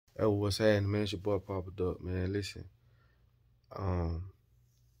Hey, what's happening, man? It's your boy Papa Duck, man. Listen, I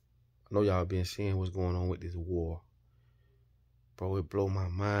know y'all been seeing what's going on with this war. Bro, it blow my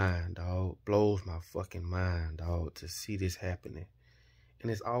mind, dog. Blows my fucking mind, dog, to see this happening. And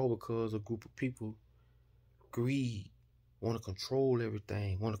it's all because a group of people greed, want to control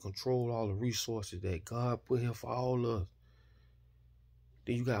everything, want to control all the resources that God put here for all of us.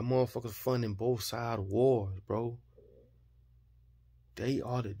 Then you got motherfuckers funding both sides of wars, bro. They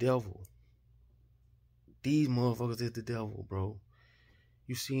are the devil. These motherfuckers is the devil, bro.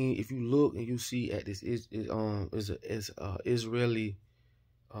 You see, if you look and you see at this is a Israeli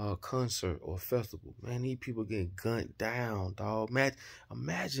concert or festival, man, these people getting gunned down, dog.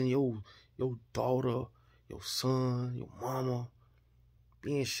 Imagine your daughter, your son, your mama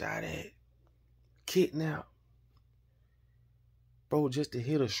being shot at, kidnapped, bro, just to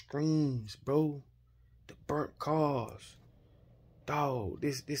hear the screams, bro, the burnt cars, dog.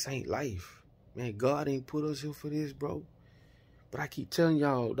 This ain't life. Man, God ain't put us here for this, bro. But I keep telling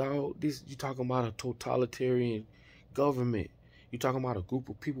y'all, dog, you talking about a totalitarian government. You talking about a group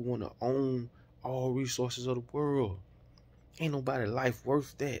of people want to own all resources of the world. Ain't nobody life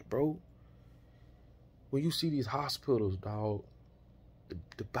worth that, bro. When you see these hospitals, dog,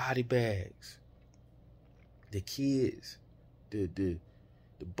 the body bags, the kids, the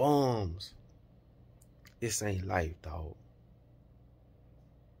bombs, this ain't life, dog.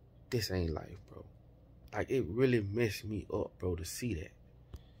 This ain't life, bro. Like, it really messed me up, bro, to see that.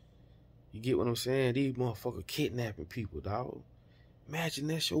 You get what I'm saying? These motherfuckers kidnapping people, dog. Imagine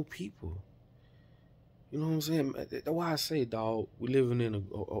that's your people. You know what I'm saying? That's why I say, dog, we living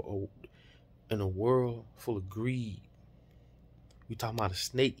in a world full of greed. We talking about a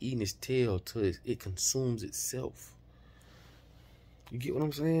snake eating its tail till it consumes itself. You get what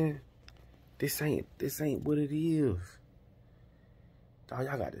I'm saying? This ain't what it is. Dog,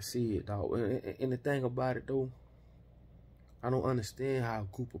 y'all got to see it, dog. And the thing about it, though, I don't understand how a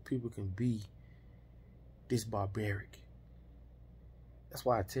group of people can be this barbaric. That's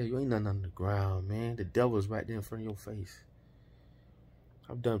why I tell you, ain't nothing on the ground, man. The devil's right there in front of your face.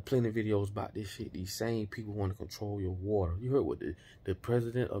 I've done plenty of videos about this shit. These same people want to control your water. You heard what the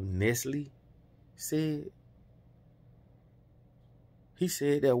president of Nestle said? He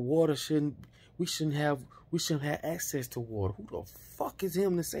said that water we shouldn't have access to water. Who the fuck is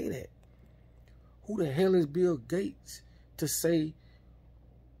him to say that? Who the hell is Bill Gates to say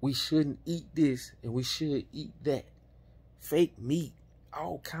we shouldn't eat this and we should eat that? Fake meat,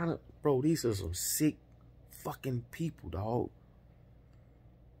 all kind of, bro, these are some sick fucking people, dog.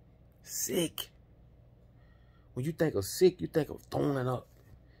 Sick. When you think of sick, you think of throwing up.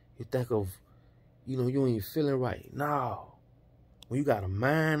 You think of, you ain't feeling right. No. When you got a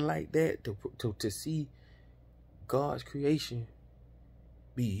mind like that to see God's creation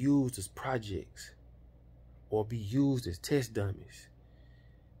be used as projects or be used as test dummies.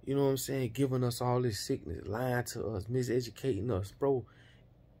 You know what I'm saying? Giving us all this sickness, lying to us, miseducating us, bro.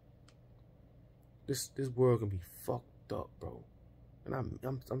 This world can be fucked up, bro. And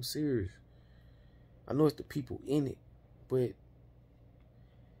I'm serious. I know it's the people in it, but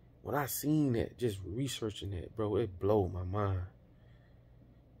when I seen that, just researching that, bro, it blew my mind.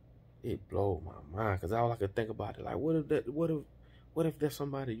 It blew my mind, because all I could think about it, like, what if there's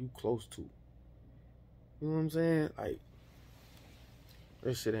somebody you close to? You know what I'm saying? Like,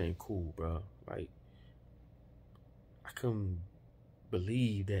 that shit ain't cool, bro. Like, I couldn't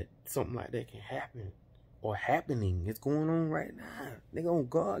believe that something like that can happen, or happening. It's going on right now. Nigga on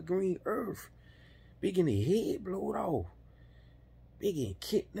God green earth. Big in the head blowed off. Big getting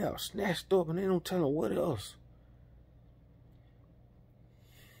kidnapped, snatched up, and they don't tell them what else.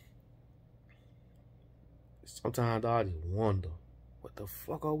 Sometimes I just wonder, what the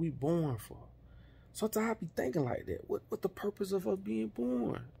fuck are we born for? Sometimes I be thinking like that. What the purpose of us being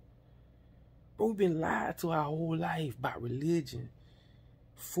born? Bro, we've been lied to our whole life about religion,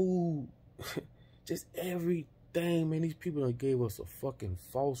 food, just everything, man. These people done gave us a fucking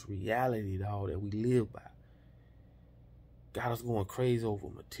false reality, dog, that we live by. Got us going crazy over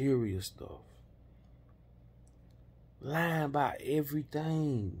material stuff. Lying about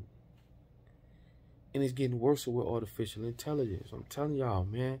everything. And it's getting worse with artificial intelligence. I'm telling y'all,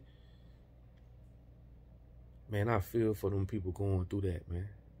 man. Man, I feel for them people going through that, man.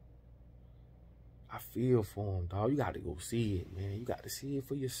 I feel for them, dog. You got to go see it, man. You got to see it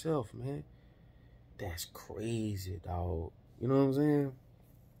for yourself, man. That's crazy, dog. You know what I'm saying?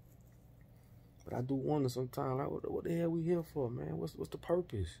 But I do wonder sometimes, like, what the hell we here for, man? What's the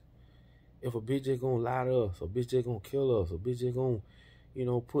purpose? If a bitch just gonna lie to us, a bitch just gonna kill us, a bitch just gonna,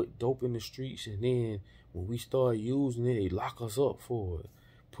 put dope in the streets, and then when we start using it, they lock us up for it.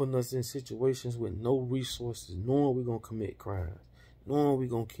 putting us in situations with no resources, knowing we're going to commit crimes, knowing we're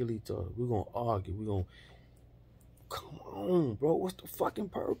going to kill each other, we're going to argue, we're going to... Come on, bro. What's the fucking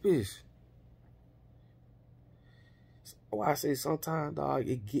purpose? Why I say sometimes, dog,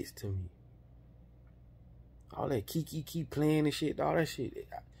 it gets to me. All that keep playing and shit, all that shit,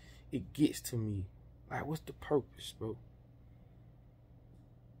 it gets to me. Like, what's the purpose, bro?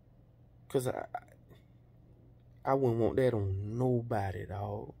 Because I wouldn't want that on nobody,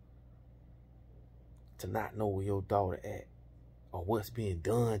 dog. To not know where your daughter at, or what's being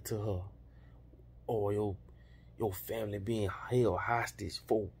done to her, or your family being held hostage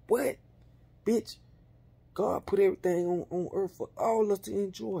for what? Bitch, God put everything on earth for all of us to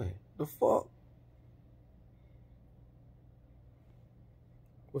enjoy. The fuck?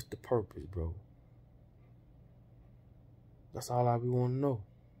 What's the purpose, bro? That's all I be want to know.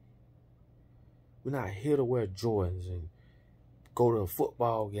 We're not here to wear Jordans and go to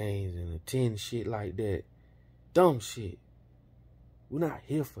football games and attend shit like that. Dumb shit. We're not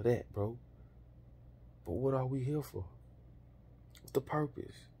here for that, bro. But what are we here for? What's the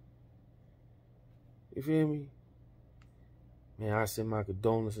purpose? You feel me? Man, I send my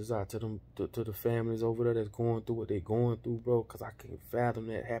condolences out to them, to the families over there that's going through what they're going through, bro. Because I can't fathom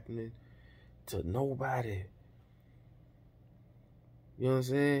that happening to nobody. You know what I'm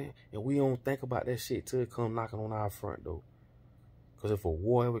saying? And we don't think about that shit till it come knocking on our front door. Because if a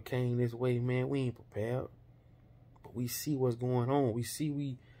war ever came this way, man, we ain't prepared. But we see what's going on. We see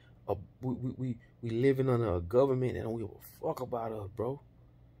we living under a government that don't give a fuck about us, bro.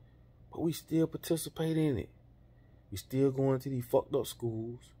 But we still participate in it. We still going to these fucked up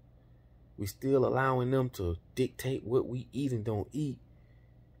schools. We still allowing them to dictate what we eat and don't eat.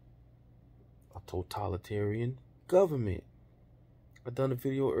 A totalitarian government. I done a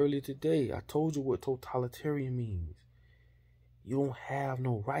video earlier today. I told you what totalitarian means. You don't have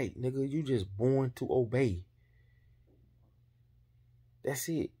no right, nigga. You just born to obey. That's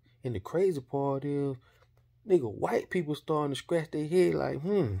it. And the crazy part is, nigga, white people starting to scratch their head like,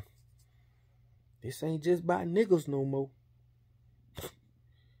 this ain't just about niggas no more.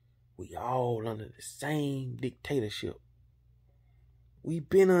 We all under the same dictatorship. We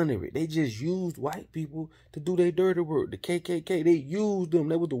been under it. They just used white people to do their dirty work. The KKK, they used them.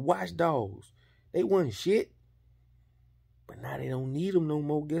 They was the watchdogs. They wasn't shit. But now they don't need them no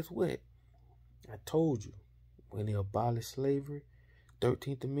more. Guess what? I told you. When they abolished slavery,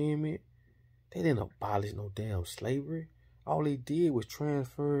 13th Amendment, they didn't abolish no damn slavery. All they did was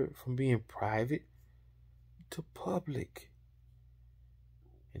transfer it from being private to public.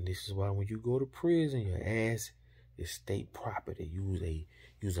 And this is why when you go to prison, your ass is state property.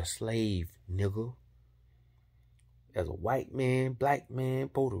 Use a slave, nigga. As a white man, black man,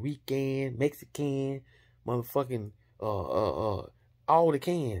 Puerto Rican, Mexican, motherfucking all the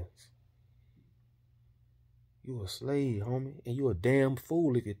cans. You a slave, homie, and you a damn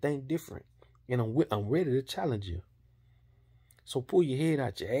fool if you think different. And I'm ready to challenge you. So pull your head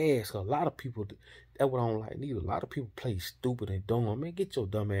out your ass. A lot of people, that's what I don't like neither. A lot of people play stupid and dumb. Man, get your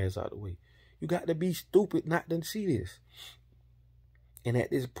dumb ass out of the way. You got to be stupid not to see this. And at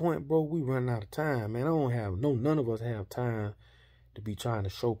this point, bro, we running out of time, man. None of us have time to be trying to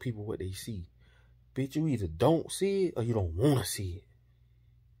show people what they see. Bitch, you either don't see it or you don't want to see it.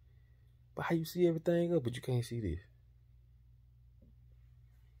 But how you see everything else, but you can't see this?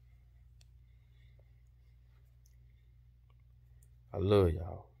 I love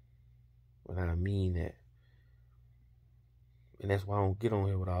y'all. But I mean that. And that's why I don't get on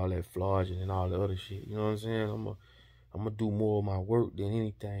here with all that flogging and all the other shit. You know what I'm saying? I'm gonna do more of my work than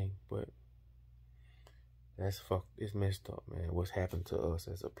anything. But it's messed up, man. What's happened to us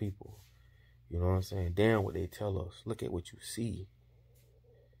as a people. You know what I'm saying? Damn what they tell us. Look at what you see.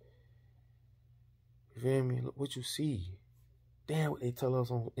 You feel me? Look what you see. Damn what they tell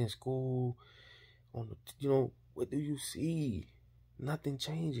us in school. What do you see? Nothing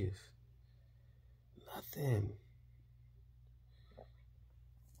changes. Nothing.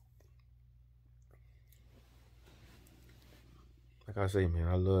 Like I say, man,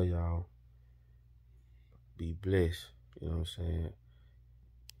 I love y'all. Be blessed. You know what I'm saying?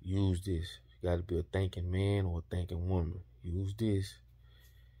 Use this. You got to be a thinking man or a thinking woman. Use this.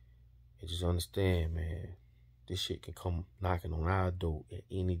 And just understand, man, this shit can come knocking on our door at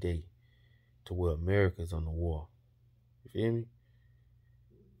any day to where America's on the war. You feel me?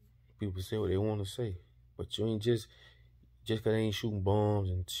 People say what they want to say. But you ain't just because they ain't shooting bombs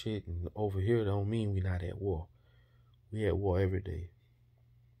and shit and over here don't mean we not at war. We at war every day.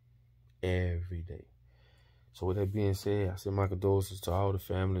 Every day. So with that being said, I send my condolences to all the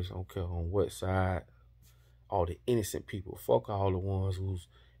families. I don't care on what side. all the innocent people. Fuck all the ones who's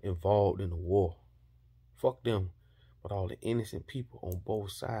involved in the war. Fuck them. But all the innocent people on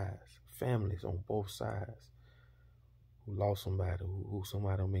both sides, families on both sides, who lost somebody, who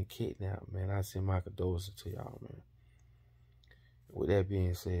somebody done been kidnapped, man. I send my condolences to y'all, man. With that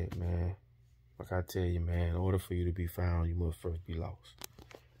being said, man, like I tell you, man, in order for you to be found, you must first be lost.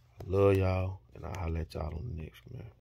 I love y'all, and I'll holler at y'all on the next one, man.